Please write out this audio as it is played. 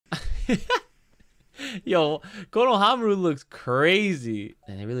Yo, Konohamaru looks crazy.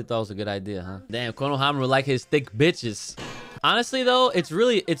 And they really thought it was a good idea, huh? Damn, Konohamaru like his thick bitches. Honestly though, it's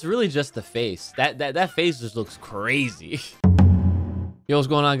really just the face. That face just looks crazy. Yo, what's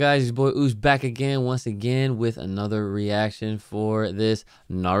going on, guys? Your boy Uchi back again, once again, with another reaction for this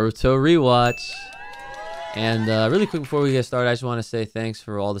Naruto rewatch. And really quick before we get started, I just want to say thanks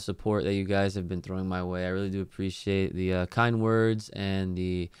for all the support that you guys have been throwing my way. I really do appreciate the kind words and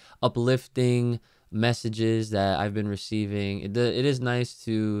the uplifting messages that I've been receiving. It is nice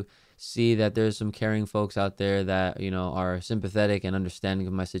to see that there's some caring folks out there that, you know, are sympathetic and understanding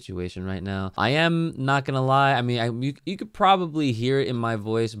of my situation right now. I am not gonna lie. I mean, you could probably hear it in my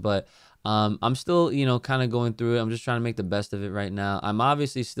voice, but I'm still, you know, kind of going through it. I'm just trying to make the best of it right now. I'm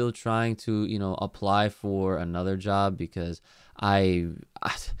obviously still trying to, you know, apply for another job because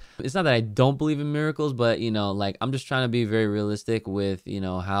it's not that I don't believe in miracles, but, you know, like, I'm just trying to be very realistic with, you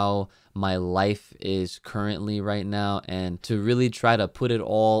know, how my life is currently right now, and to really try to put it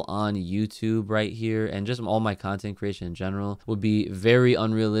all on YouTube right here, and just all my content creation in general would be very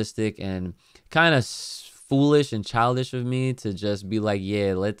unrealistic and kind of foolish and childish of me to just be like,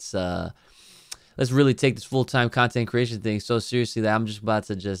 yeah, let's really take this full-time content creation thing so seriously that I'm just about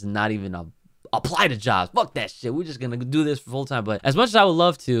to just not even apply to jobs. Fuck that shit. We're just gonna do this for full time. But as much as I would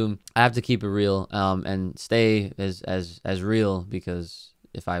love to, I have to keep it real and stay as real, because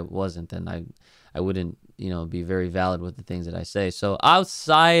if I wasn't, then I wouldn't, you know, be very valid with the things that I say. So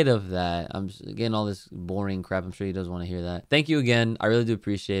outside of that, I'm just getting all this boring crap. I'm sure he doesn't want to hear that. Thank you again. I really do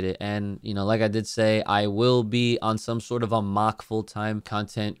appreciate it. And, you know, like I did say, I will be on some sort of a mock full-time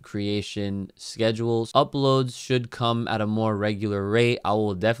content creation schedule. Uploads should come at a more regular rate. I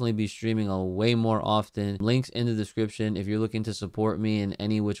will definitely be streaming a way more often. Links in the description if you're looking to support me in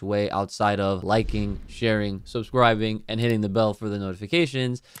any which way outside of liking, sharing, subscribing, and hitting the bell for the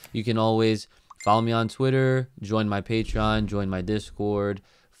notifications. You can always follow me on Twitter, join my Patreon, join my Discord,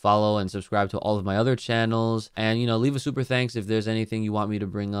 follow and subscribe to all of my other channels, and, you know, leave a super thanks if there's anything you want me to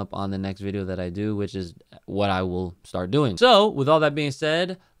bring up on the next video that I do, which is what I will start doing. So with all that being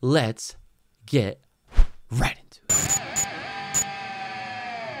said, let's get right into it.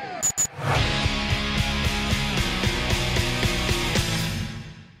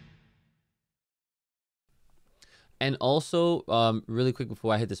 And also, really quick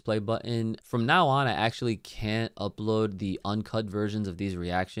before I hit this play button, from now on, I actually can't upload the uncut versions of these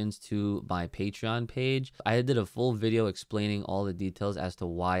reactions to my Patreon page. I did a full video explaining all the details as to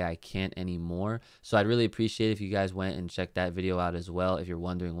why I can't anymore. So I'd really appreciate if you guys went and checked that video out as well, if you're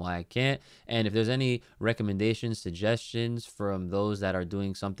wondering why I can't. And if there's any recommendations, suggestions from those that are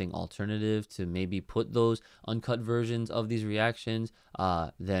doing something alternative to maybe put those uncut versions of these reactions,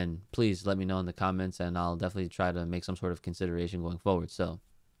 then please let me know in the comments, and I'll definitely try to make some sort of consideration going forward. So,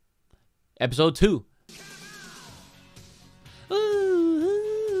 episode 2.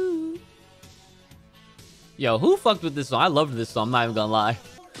 Ooh. Yo, who fucked with this song? I loved this song, I'm not even gonna lie.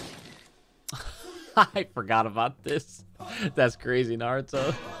 I forgot about this. That's crazy,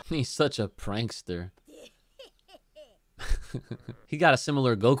 Naruto. He's such a prankster. He got a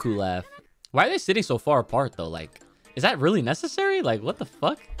similar Goku laugh. Why are they sitting so far apart though? Like, is that really necessary? Like, what the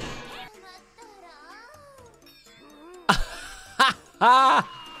fuck?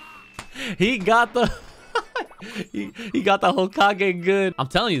 He got the he got the Hokage good. I'm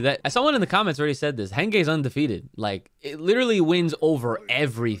telling you that someone in the comments already said this. Henge's undefeated. Like, it literally wins over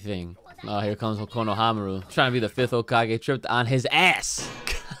everything. Oh, here comes Konohamaru trying to be the 5th Hokage, tripped on his ass.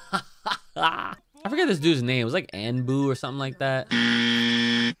 I forget this dude's name. It was like Anbu or something like that.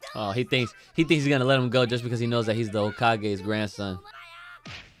 Oh, he thinks he's gonna let him go just because he knows that he's the Hokage's grandson.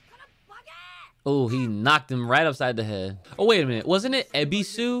 Oh, he knocked him right upside the head. Oh, wait a minute. Wasn't it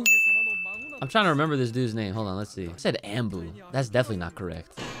Ebisu? I'm trying to remember this dude's name. Hold on, let's see. I said Anbu. That's definitely not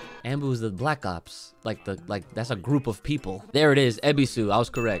correct. Anbu is the Black Ops. Like that's a group of people. There it is, Ebisu. I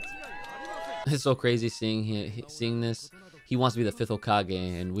was correct. It's so crazy seeing this. He wants to be the 5th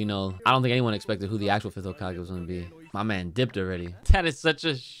Hokage, and we know, I don't think anyone expected who the actual 5th Hokage was going to be. My man dipped already. That is such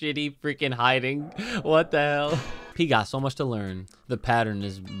a shitty freaking hiding. What the hell? He got so much to learn. The pattern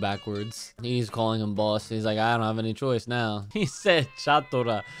is backwards. He's calling him boss. He's like, I don't have any choice now. He said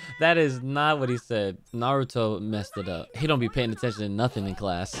Chatora. That is not what he said. Naruto messed it up. He don't be paying attention to nothing in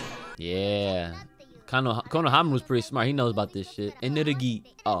class. Yeah. Konohamaru was pretty smart. He knows about this shit. Energy.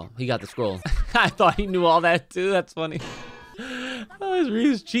 Oh, he got the scroll. I thought he knew all that too. That's funny. Oh,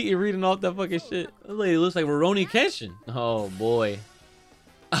 he's cheating, reading off that fucking shit. That lady looks like Rurouni Kenshin. Oh boy.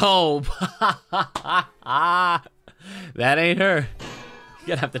 Oh, that ain't her. You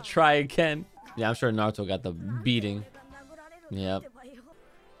gotta have to try again. Yeah, I'm sure Naruto got the beating. Yep.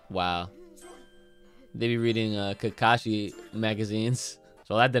 Wow. They be reading Kakashi magazines.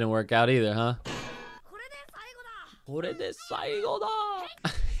 So that didn't work out either, huh?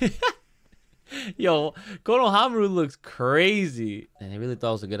 Yo, Konohamaru looks crazy. And they really thought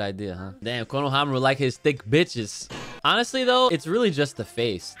it was a good idea, huh? Damn, Konohamaru like his thick bitches. Honestly, though, it's really just the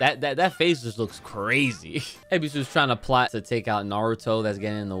face. That face just looks crazy. Ebisu's trying to plot to take out Naruto that's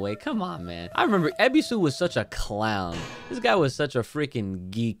getting in the way. Come on, man. I remember Ebisu was such a clown. This guy was such a freaking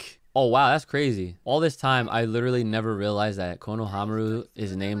geek. Oh, wow, that's crazy. All this time, I literally never realized that Konohamaru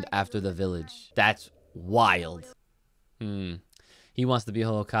is named after the village. That's wild. He wants to be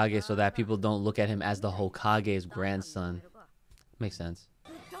Hokage so that people don't look at him as the Hokage's grandson. Makes sense.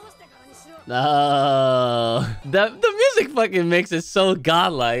 No. The music fucking makes it so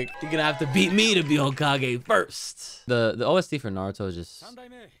godlike. You're gonna have to beat me to be Hokage first. The OST for Naruto is just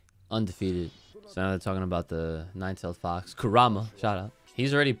undefeated. So now they're talking about the nine-tailed fox. Kurama, shout out.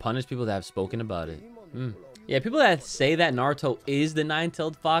 He's already punished people that have spoken about it. Yeah, people that say that Naruto is the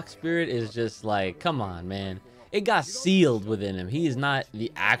nine-tailed fox spirit is just like, come on, man. It got sealed within him. He is not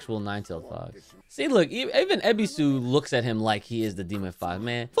the actual nine-tailed fox. See, look, even Ebisu looks at him like he is the demon fox,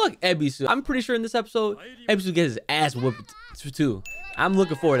 man. Fuck Ebisu. I'm pretty sure in this episode, Ebisu gets his ass whooped too. I'm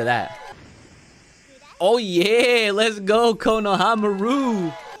looking forward to that. Oh yeah, let's go,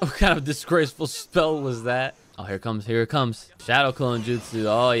 Konohamaru. What kind of disgraceful spell was that? Oh, here it comes. Shadow Clone Jutsu.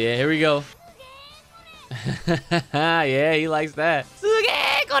 Oh yeah, here we go. Yeah, he likes that.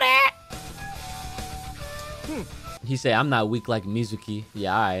 He said, I'm not weak like Mizuki.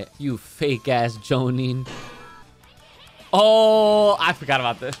 Yeah, alright. You fake ass Jonin. Oh, I forgot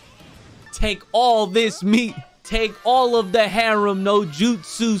about this. Take all this meat. Take all of the harem no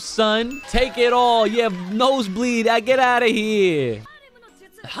jutsu, son. Take it all. Yeah, nosebleed. I get out of here.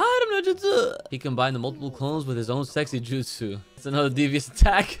 Harem no jutsu. He combined the multiple clones with his own sexy jutsu. It's another devious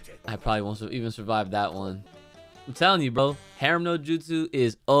attack. I probably won't even survive that one. I'm telling you, bro. Harem no jutsu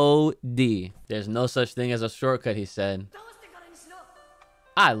is OD. There's no such thing as a shortcut, he said.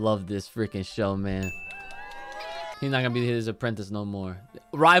 I love this freaking show, man. He's not gonna be his apprentice no more.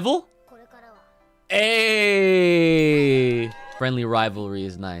 Rival? Hey! Friendly rivalry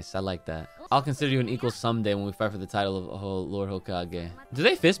is nice. I like that. I'll consider you an equal someday when we fight for the title of Lord Hokage. Do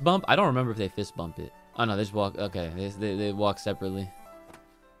they fist bump? I don't remember if they fist bump it. Oh no, they just walk. Okay, they walk separately.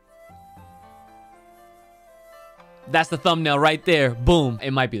 That's the thumbnail right there. Boom.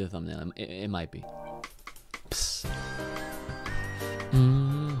 It might be the thumbnail. It might be.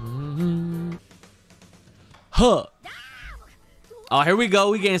 Huh. Oh, here we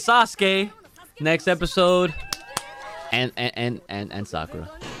go. We getting Sasuke next episode. And Sakura.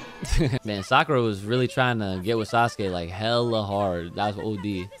 Man, Sakura was really trying to get with Sasuke like hella hard. That was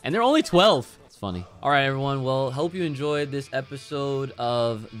OD. And they're only 12. Funny. All right, everyone. Well, hope you enjoyed this episode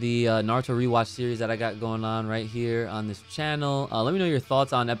of the Naruto rewatch series that I got going on right here on this channel. Let me know your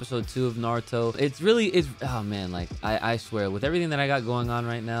thoughts on episode 2 of Naruto. It's oh man, like I swear, with everything that I got going on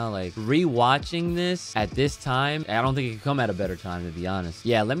right now, like rewatching this at this time, I don't think it could come at a better time, to be honest.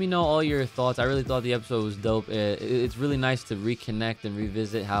 Yeah, let me know all your thoughts. I really thought the episode was dope. It's really nice to reconnect and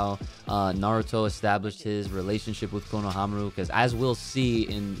revisit how Naruto established his relationship with Konohamaru, because as we'll see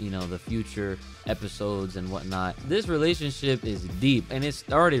in the future episodes and whatnot, this relationship is deep and it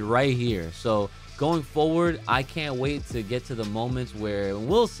started right here. So going forward, I can't wait to get to the moments where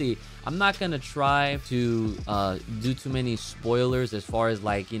we'll see. I'm not gonna try to do too many spoilers as far as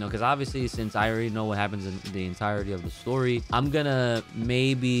like, because obviously since I already know what happens in the entirety of the story, I'm gonna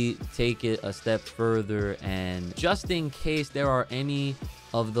maybe take it a step further, and just in case there are any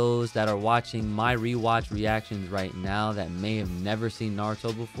of those that are watching my rewatch reactions right now that may have never seen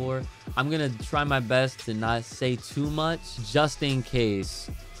Naruto before, I'm gonna try my best to not say too much, just in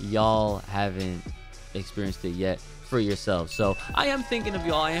case y'all haven't experienced it yet for yourself. So I am thinking of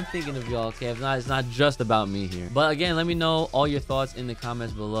y'all. Okay, it's not just about me here. But again, let me know all your thoughts in the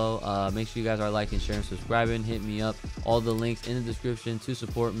comments below. Make sure you guys are liking, sharing, subscribing. Hit me up. All the links in the description to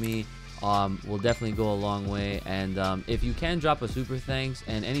support me will definitely go a long way. And if you can drop a super thanks,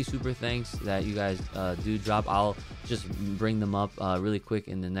 and any super thanks that you guys do drop, I'll just bring them up really quick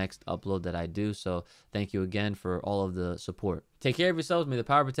in the next upload that I do. So thank you again for all of the support. Take care of yourselves. May the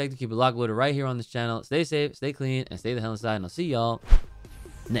power protect you. Keep it locked, loaded right here on this channel. Stay safe, stay clean, and stay the hell inside. And I'll see y'all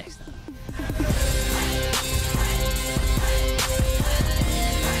next time.